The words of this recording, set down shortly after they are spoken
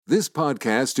This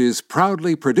podcast is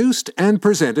proudly produced and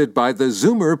presented by the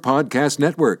Zoomer Podcast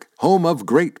Network, home of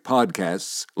great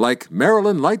podcasts like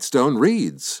Marilyn Lightstone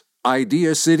Reads,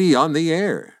 Idea City on the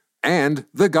Air, and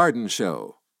The Garden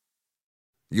Show.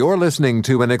 You're listening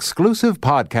to an exclusive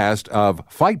podcast of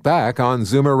Fight Back on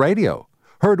Zoomer Radio,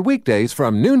 heard weekdays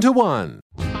from noon to 1.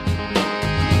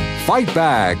 Fight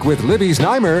Back with Libby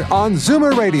Znaimer on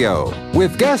Zoomer Radio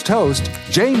with guest host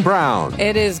Jane Brown.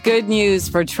 It is good news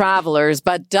for travelers,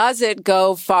 but does it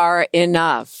go far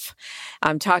enough?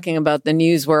 I'm talking about the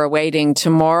news we're awaiting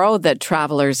tomorrow that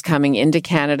travelers coming into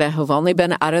Canada who've only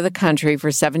been out of the country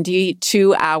for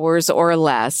 72 hours or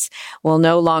less will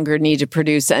no longer need to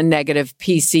produce a negative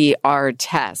PCR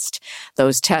test.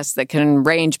 Those tests that can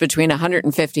range between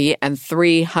 $150 and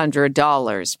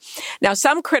 $300. Now,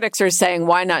 some critics are saying,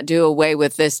 why not do away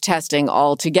with this testing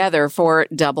altogether for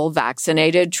double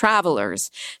vaccinated travelers?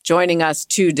 Joining us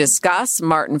to discuss,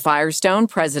 Martin Firestone,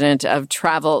 president of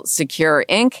Travel Secure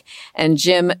Inc., and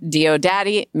Jim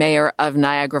Diodati, Mayor of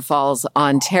Niagara Falls,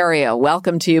 Ontario.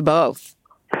 Welcome to you both.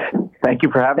 Thank you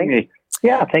for having me.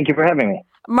 Yeah, thank you for having me.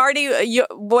 Marty,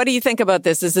 what do you think about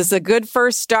this? Is this a good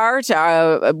first start?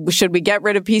 Should we get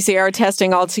rid of PCR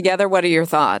testing altogether? What are your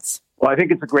thoughts? Well, I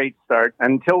think it's a great start.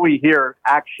 Until we hear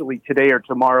actually today or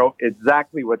tomorrow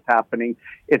exactly what's happening,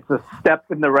 it's a step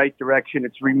in the right direction.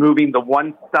 It's removing the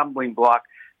one stumbling block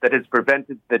that has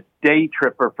prevented the day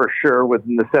tripper for sure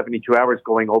within the 72 hours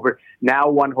going over. Now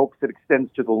one hopes it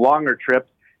extends to the longer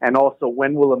trips. And also,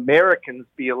 when will Americans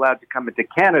be allowed to come into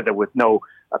Canada with no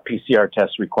PCR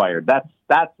test required?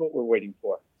 That's what we're waiting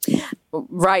for.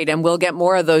 Right, and we'll get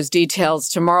more of those details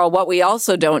tomorrow. What we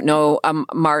also don't know,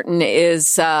 Martin,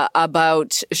 is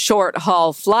about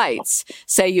short-haul flights.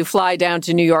 Say you fly down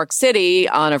to New York City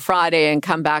on a Friday and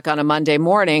come back on a Monday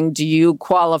morning. Do you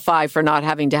qualify for not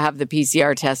having to have the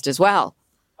PCR test as well?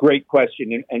 Great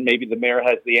question, and maybe the mayor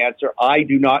has the answer. I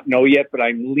do not know yet, but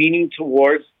I'm leaning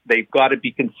towards they've got to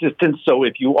be consistent. So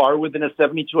if you are within a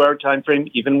 72-hour time frame,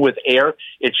 even with air,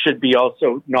 it should be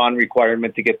also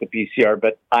non-requirement to get the PCR.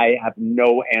 But I have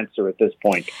no answer at this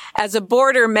point. As a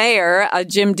border mayor,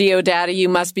 Jim Diodati, you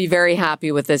must be very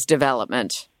happy with this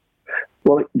development.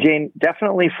 Well, Jane,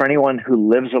 definitely for anyone who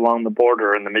lives along the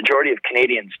border, and the majority of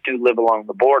Canadians do live along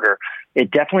the border, it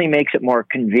definitely makes it more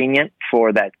convenient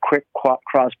for that quick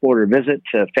cross-border visit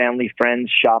to family,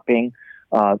 friends, shopping.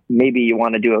 Maybe you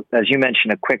want to do, as you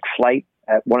mentioned, a quick flight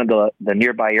at one of the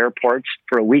nearby airports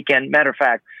for a weekend. Matter of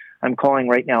fact, I'm calling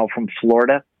right now from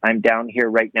Florida. I'm down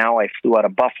here right now. I flew out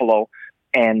of Buffalo.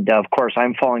 And, of course,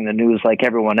 I'm following the news like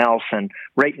everyone else. And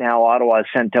right now, Ottawa has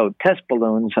sent out test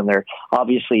balloons, and they're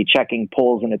obviously checking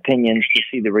polls and opinions to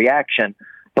see the reaction.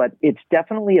 But it's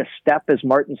definitely a step, as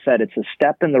Martin said, it's a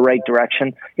step in the right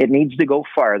direction. It needs to go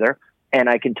farther. And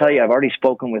I can tell you, I've already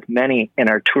spoken with many in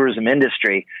our tourism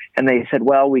industry, and they said,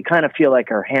 well, we kind of feel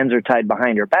like our hands are tied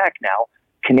behind our back now.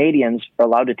 Canadians are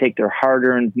allowed to take their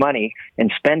hard-earned money and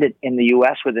spend it in the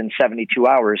U.S. within 72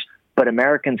 hours, but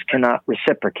Americans cannot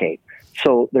reciprocate.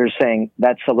 So they're saying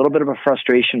that's a little bit of a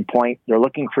frustration point. They're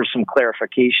looking for some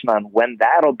clarification on when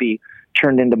that'll be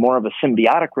turned into more of a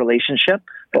symbiotic relationship,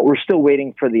 but we're still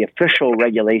waiting for the official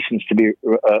regulations to be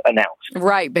announced.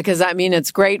 Right, because I mean,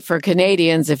 it's great for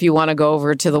Canadians if you want to go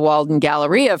over to the Walden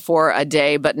Galleria for a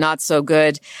day, but not so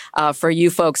good for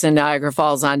you folks in Niagara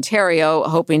Falls, Ontario,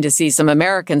 hoping to see some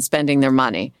Americans spending their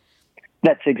money.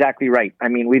 That's exactly right. I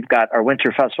mean, we've got our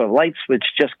Winter Festival of Lights, which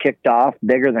just kicked off,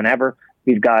 bigger than ever.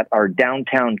 We've got our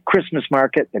downtown Christmas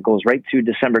market that goes right through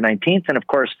December 19th. And, of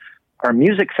course, our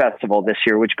music festival this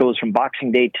year, which goes from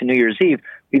Boxing Day to New Year's Eve.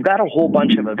 We've got a whole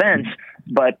bunch of events,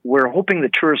 but we're hoping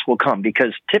the tourists will come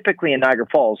because typically in Niagara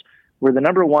Falls, we're the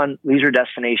number one leisure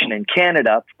destination in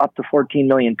Canada, up to 14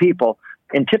 million people.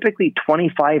 And typically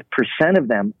 25% of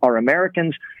them are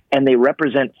Americans, and they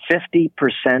represent 50%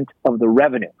 of the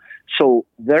revenue. So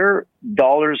their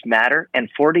dollars matter, and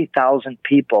 40,000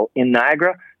 people in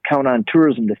Niagara count on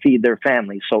tourism to feed their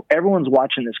families. So everyone's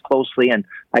watching this closely, and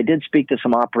I did speak to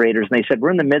some operators, and they said, we're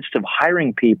in the midst of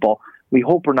hiring people. We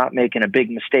hope we're not making a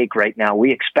big mistake right now.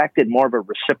 We expected more of a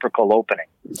reciprocal opening.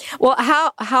 Well,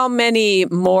 how many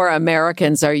more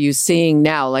Americans are you seeing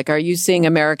now? Like, are you seeing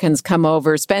Americans come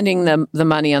over, spending the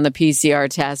money on the PCR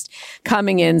test,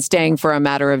 coming in, staying for a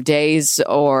matter of days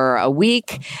or a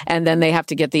week, and then they have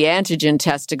to get the antigen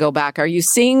test to go back? Are you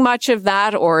seeing much of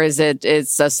that, or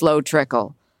it's a slow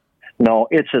trickle? No,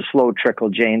 it's a slow trickle,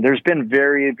 Jane. There's been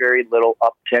very, very little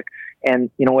uptick.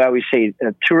 And, you know, we always say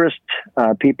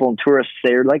people and tourists,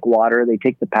 they're like water. They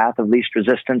take the path of least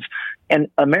resistance. And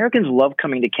Americans love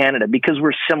coming to Canada because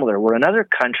we're similar. We're another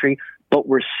country, but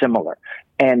we're similar.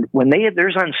 And when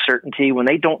there's uncertainty, when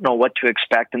they don't know what to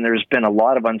expect, and there's been a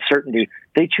lot of uncertainty,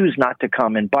 they choose not to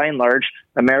come. And by and large,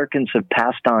 Americans have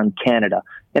passed on Canada.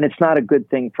 And it's not a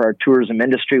good thing for our tourism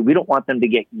industry. We don't want them to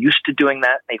get used to doing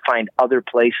that. They find other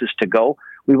places to go.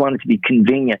 We want it to be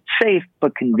convenient, safe,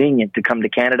 but convenient to come to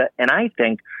Canada. And I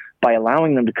think by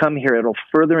allowing them to come here, it'll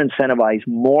further incentivize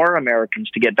more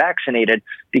Americans to get vaccinated,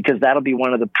 because that'll be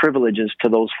one of the privileges to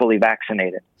those fully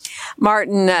vaccinated.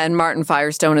 Martin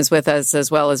Firestone is with us, as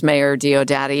well as Mayor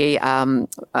Diodati.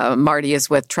 Marty is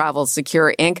with Travel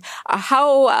Secure Inc.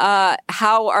 How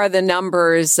are the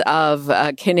numbers of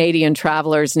Canadian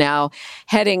travelers now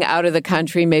heading out of the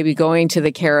country, maybe going to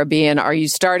the Caribbean? Are you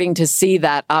starting to see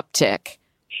that uptick?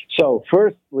 So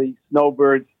firstly,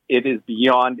 snowbirds, it is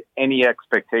beyond any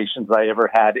expectations I ever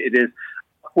had. It is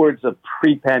upwards of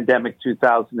pre-pandemic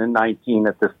 2019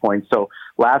 at this point. So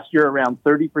last year, around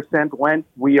 30% went.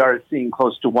 We are seeing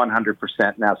close to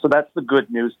 100% now. So that's the good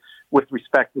news with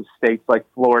respective states like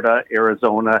Florida,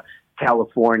 Arizona,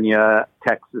 California,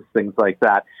 Texas, things like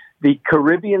that. The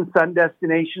Caribbean sun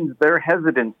destinations, their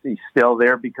hesitancy still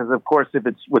there because, of course, if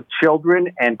it's with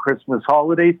children and Christmas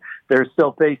holidays, they're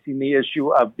still facing the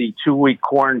issue of the 2-week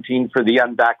quarantine for the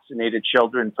unvaccinated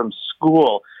children from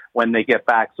school when they get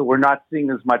back. So we're not seeing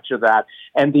as much of that.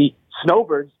 And the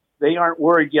snowbirds, they aren't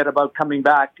worried yet about coming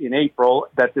back in April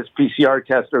that this PCR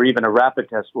test or even a rapid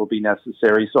test will be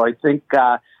necessary. So I think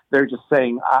they're just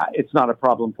saying it's not a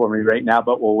problem for me right now,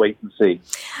 but we'll wait and see.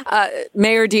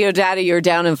 Mayor Diodati, you're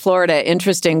down in Florida.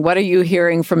 Interesting. What are you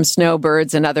hearing from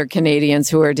snowbirds and other Canadians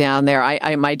who are down there?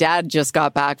 My dad just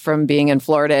got back from being in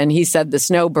Florida, and he said the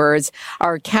snowbirds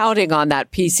are counting on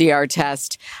that PCR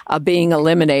test being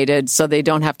eliminated so they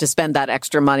don't have to spend that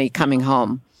extra money coming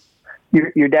home.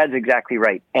 Your dad's exactly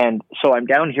right. And so I'm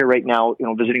down here right now,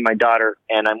 visiting my daughter,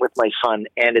 and I'm with my son.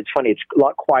 And it's funny, it's a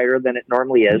lot quieter than it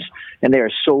normally is. And they are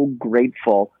so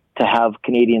grateful to have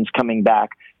Canadians coming back.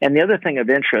 And the other thing of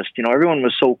interest, everyone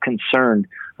was so concerned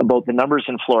about the numbers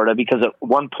in Florida because at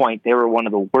one point they were one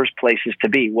of the worst places to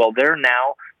be. Well, they're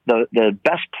now the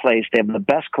best place. They have the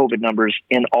best COVID numbers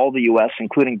in all the U.S.,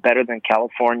 including better than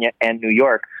California and New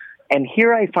York. And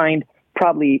here I find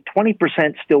probably 20%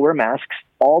 still wear masks.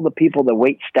 All the people, the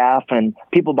wait staff and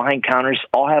people behind counters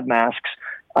all have masks,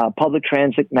 public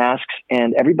transit masks,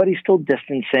 and everybody's still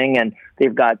distancing, and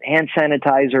they've got hand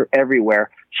sanitizer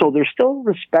everywhere. So they're still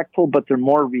respectful, but they're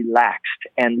more relaxed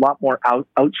and a lot more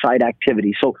outside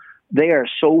activity. So they are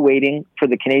so waiting for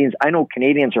the Canadians. I know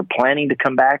Canadians are planning to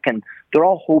come back, and they're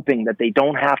all hoping that they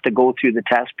don't have to go through the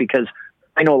test, because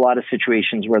I know a lot of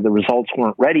situations where the results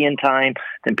weren't ready in time,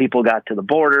 then people got to the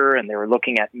border and they were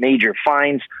looking at major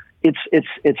fines.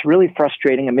 It's really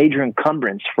frustrating, a major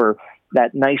encumbrance for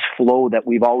that nice flow that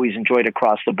we've always enjoyed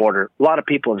across the border. A lot of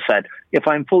people have said, if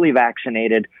I'm fully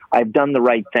vaccinated, I've done the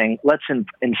right thing. Let's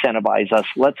incentivize us.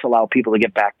 Let's allow people to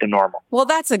get back to normal. Well,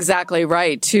 that's exactly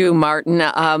right, too, Martin.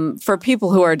 For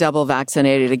people who are double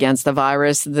vaccinated against the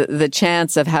virus, the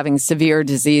chance of having severe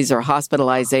disease or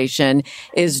hospitalization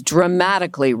is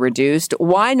dramatically reduced.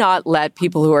 Why not let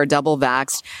people who are double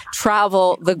vaxxed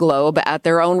travel the globe at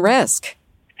their own risk?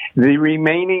 The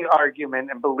remaining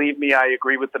argument, and believe me, I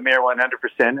agree with the mayor 100%,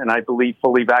 and I believe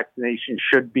fully vaccination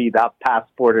should be that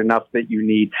passport enough that you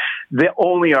need. The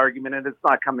only argument, and it's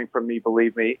not coming from me,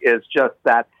 believe me, is just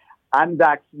that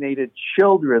unvaccinated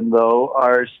children, though,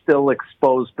 are still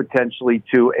exposed potentially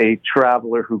to a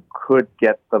traveler who could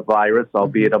get the virus,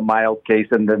 albeit a mild case,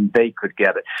 and then they could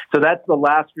get it. So that's the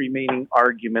last remaining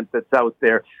argument that's out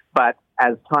there. But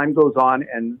as time goes on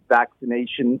and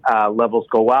vaccination levels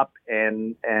go up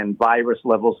and virus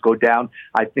levels go down,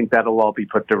 I think that'll all be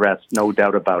put to rest, no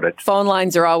doubt about it. Phone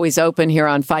lines are always open here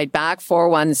on Fight Back,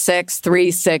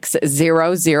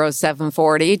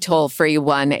 416-360-0740, toll-free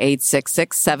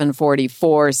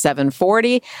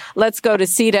 1-866-744-740. Let's go to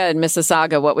Sita in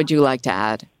Mississauga. What would you like to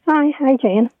add? Hi,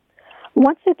 Jane.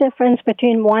 What's the difference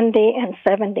between 1 day and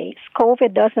 7 days?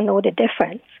 COVID doesn't know the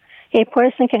difference. A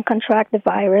person can contract the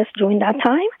virus during that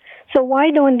time. So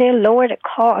why don't they lower the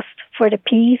cost for the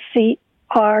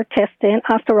PCR testing?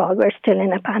 After all, we're still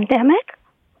in a pandemic.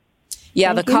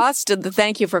 Yeah,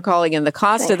 thank you for calling in. The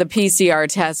cost of the PCR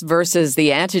test versus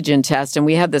the antigen test, and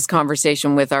we had this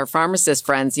conversation with our pharmacist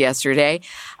friends yesterday.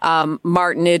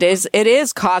 Martin, it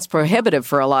is cost prohibitive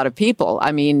for a lot of people.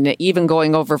 I mean, even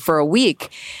going over for a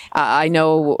week, I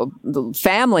know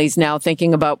families now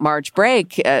thinking about March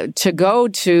break, to go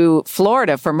to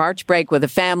Florida for March break with a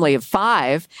family of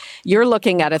 5, you're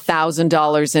looking at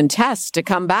 $1,000 in tests to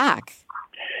come back.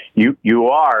 You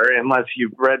are, unless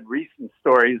you've read recent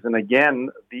stories, and again,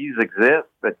 these exist,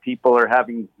 that people are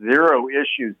having zero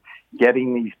issues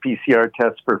getting these PCR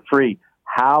tests for free.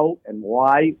 How and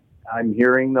why? I'm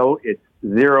hearing, though, it's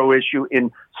zero issue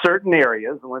in certain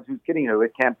areas. Unless who's kidding you,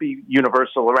 it can't be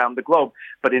universal around the globe.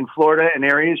 But in Florida and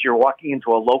areas, you're walking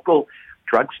into a local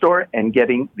drugstore and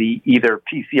getting the either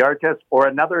PCR test or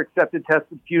another accepted test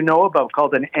that you know about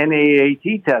called an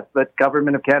NAAT test that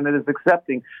Government of Canada is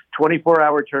accepting,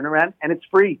 24-hour turnaround, and it's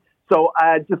free. So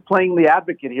just playing the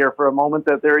advocate here for a moment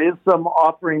that there is some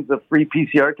offerings of free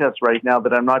PCR tests right now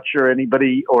that I'm not sure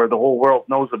anybody or the whole world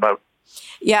knows about.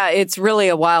 Yeah, it's really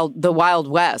the Wild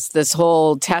West. This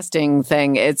whole testing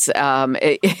thing. There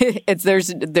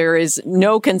is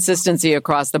no consistency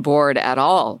across the board at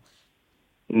all.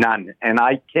 None. And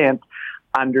I can't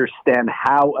understand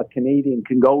how a Canadian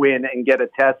can go in and get a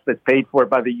test that's paid for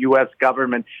by the U.S.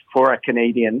 government for a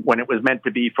Canadian when it was meant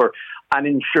to be for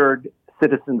uninsured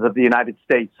citizens of the United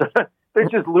States. There's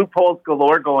just loopholes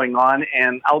galore going on,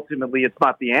 and ultimately it's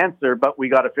not the answer, but we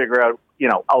got to figure out,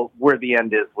 where the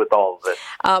end is with all of this.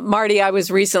 Marty,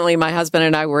 my husband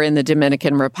and I were in the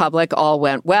Dominican Republic. All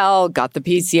went well, got the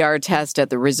PCR test at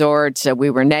the resort.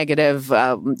 We were negative.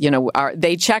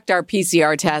 They checked our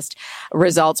PCR test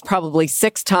results probably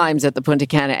 6 times at the Punta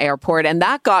Cana airport. And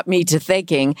that got me to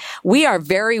thinking we are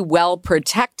very well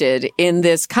protected in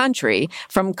this country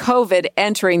from COVID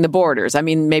entering the borders. I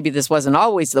mean, maybe this wasn't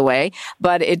always the way,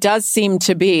 but it does seem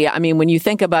to be. I mean, when you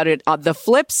think about it, on the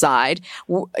flip side,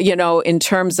 in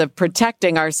terms of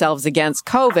protecting ourselves against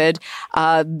COVID,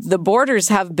 the borders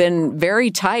have been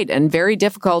very tight and very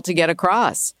difficult to get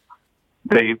across.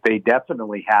 They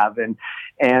definitely have.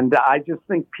 And I just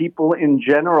think people in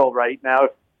general right now,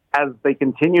 as they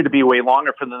continue to be way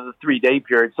longer for the 3-day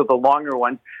period, so the longer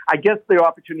ones, I guess the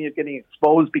opportunity of getting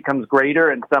exposed becomes greater,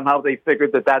 and somehow they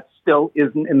figured that still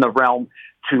isn't in the realm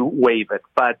to waive it.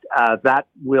 But that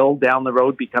will, down the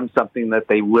road, become something that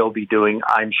they will be doing,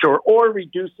 I'm sure, or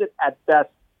reduce it at best,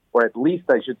 or at least,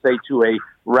 I should say, to a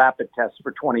rapid test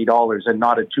for $20 and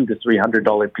not a $200 to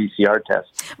 $300 PCR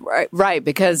test. Right,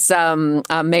 because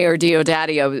Mayor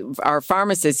Diodati, our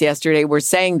pharmacist yesterday, were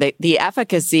saying that the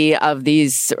efficacy of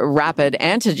these rapid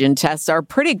antigen tests are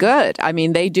pretty good. I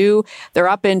mean, they're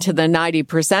up into the 90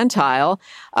 percentile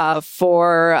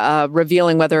for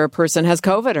revealing whether a person has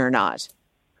COVID or not.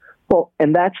 Well,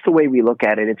 and that's the way we look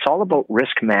at it. It's all about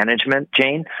risk management,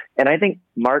 Jane. And I think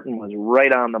Martin was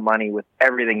right on the money with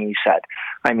everything he said.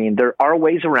 I mean, there are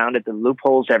ways around it. The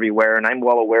loopholes everywhere, and I'm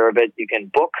well aware of it. You can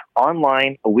book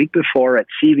online a week before at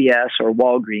CVS or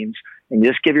Walgreens and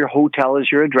just give your hotel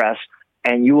as your address,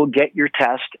 and you will get your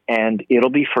test, and it'll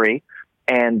be free.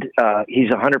 And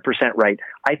he's 100% right.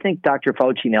 I think Dr.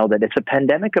 Fauci nailed it. It's a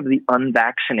pandemic of the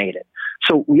unvaccinated.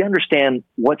 So we understand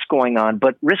what's going on,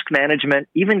 but risk management,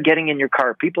 even getting in your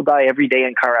car, people die every day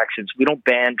in car accidents. We don't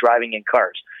ban driving in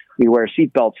cars. We wear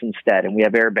seatbelts instead, and we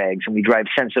have airbags, and we drive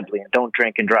sensibly and don't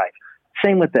drink and drive.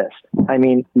 Same with this. I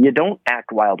mean, you don't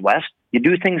act Wild West. You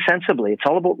do things sensibly. It's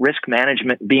all about risk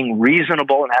management, being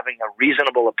reasonable and having a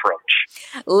reasonable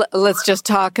approach. Let's just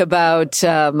talk about,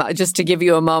 just to give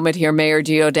you a moment here, Mayor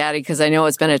Diodati, because I know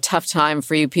it's been a tough time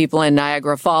for you people in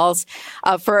Niagara Falls.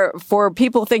 For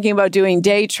people thinking about doing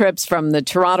day trips from the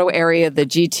Toronto area, the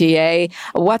GTA,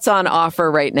 what's on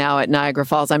offer right now at Niagara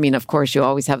Falls? I mean, of course, you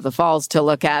always have the falls to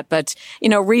look at, but,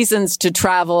 reasons to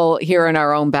travel here in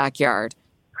our own backyard.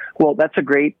 Well, that's a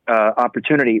great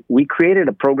opportunity. We created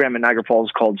a program in Niagara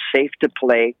Falls called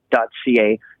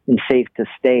safetoplay.ca and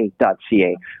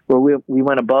safetostay.ca, where we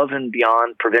went above and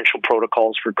beyond provincial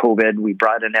protocols for COVID. We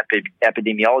brought an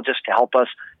epidemiologist to help us.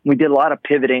 We did a lot of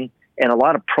pivoting and a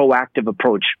lot of proactive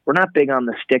approach. We're not big on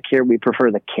the stick here. We prefer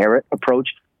the carrot approach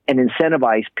and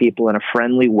incentivize people in a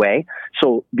friendly way.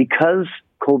 So because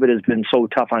COVID has been so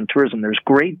tough on tourism, there's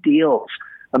great deals,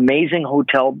 amazing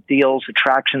hotel deals,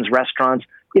 attractions, restaurants.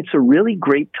 It's a really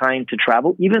great time to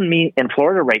travel. Even me in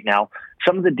Florida right now,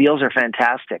 some of the deals are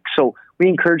fantastic. So we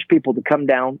encourage people to come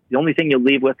down. The only thing you'll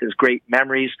leave with is great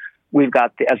memories. We've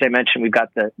got, as I mentioned, we've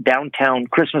got the downtown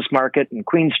Christmas market in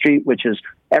Queen Street, which is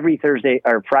every Thursday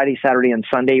or Friday, Saturday, and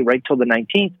Sunday right till the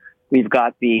 19th. We've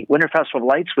got the Winter Festival of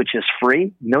Lights, which is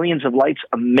free, millions of lights,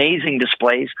 amazing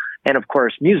displays, and of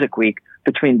course, Music Week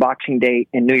between Boxing Day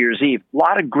and New Year's Eve. A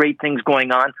lot of great things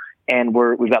going on. And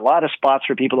we've got a lot of spots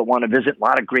for people that want to visit, a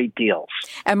lot of great deals.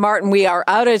 And Martin, we are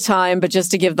out of time, but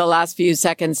just to give the last few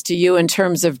seconds to you in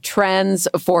terms of trends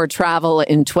for travel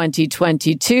in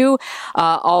 2022,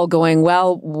 all going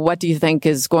well, what do you think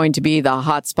is going to be the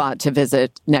hot spot to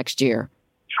visit next year?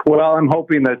 Well, I'm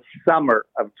hoping that summer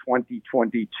of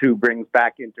 2022 brings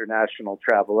back international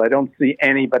travel. I don't see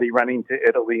anybody running to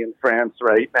Italy and France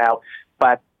right now,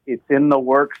 but it's in the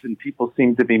works, and people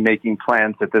seem to be making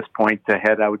plans at this point to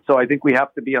head out. So I think we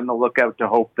have to be on the lookout to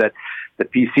hope that the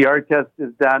PCR test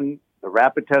is done, the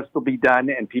rapid test will be done,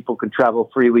 and people can travel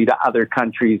freely to other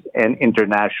countries and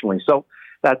internationally. So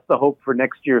that's the hope for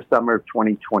next year, summer of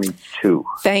 2022.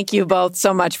 Thank you both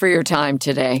so much for your time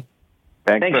today.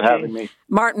 Thanks for having me.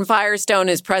 Martin Firestone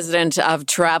is president of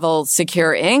Travel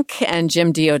Secure Inc., and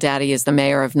Jim Diodati is the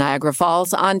mayor of Niagara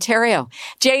Falls, Ontario.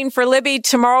 Jane for Libby,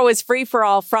 tomorrow is Free for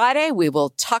All Friday. We will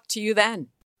talk to you then.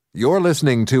 You're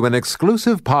listening to an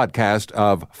exclusive podcast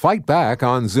of Fight Back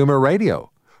on Zoomer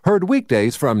Radio. Heard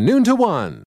weekdays from noon to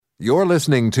 1. You're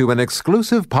listening to an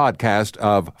exclusive podcast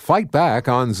of Fight Back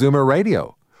on Zoomer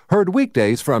Radio. Heard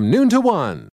weekdays from noon to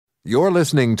 1. You're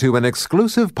listening to an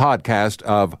exclusive podcast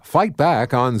of Fight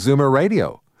Back on Zoomer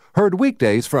Radio. Heard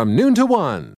weekdays from noon to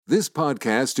 1. This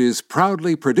podcast is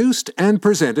proudly produced and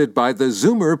presented by the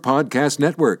Zoomer Podcast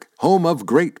Network, home of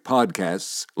great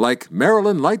podcasts like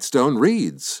Marilyn Lightstone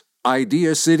Reads,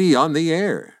 Idea City on the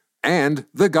Air, and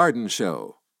The Garden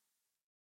Show.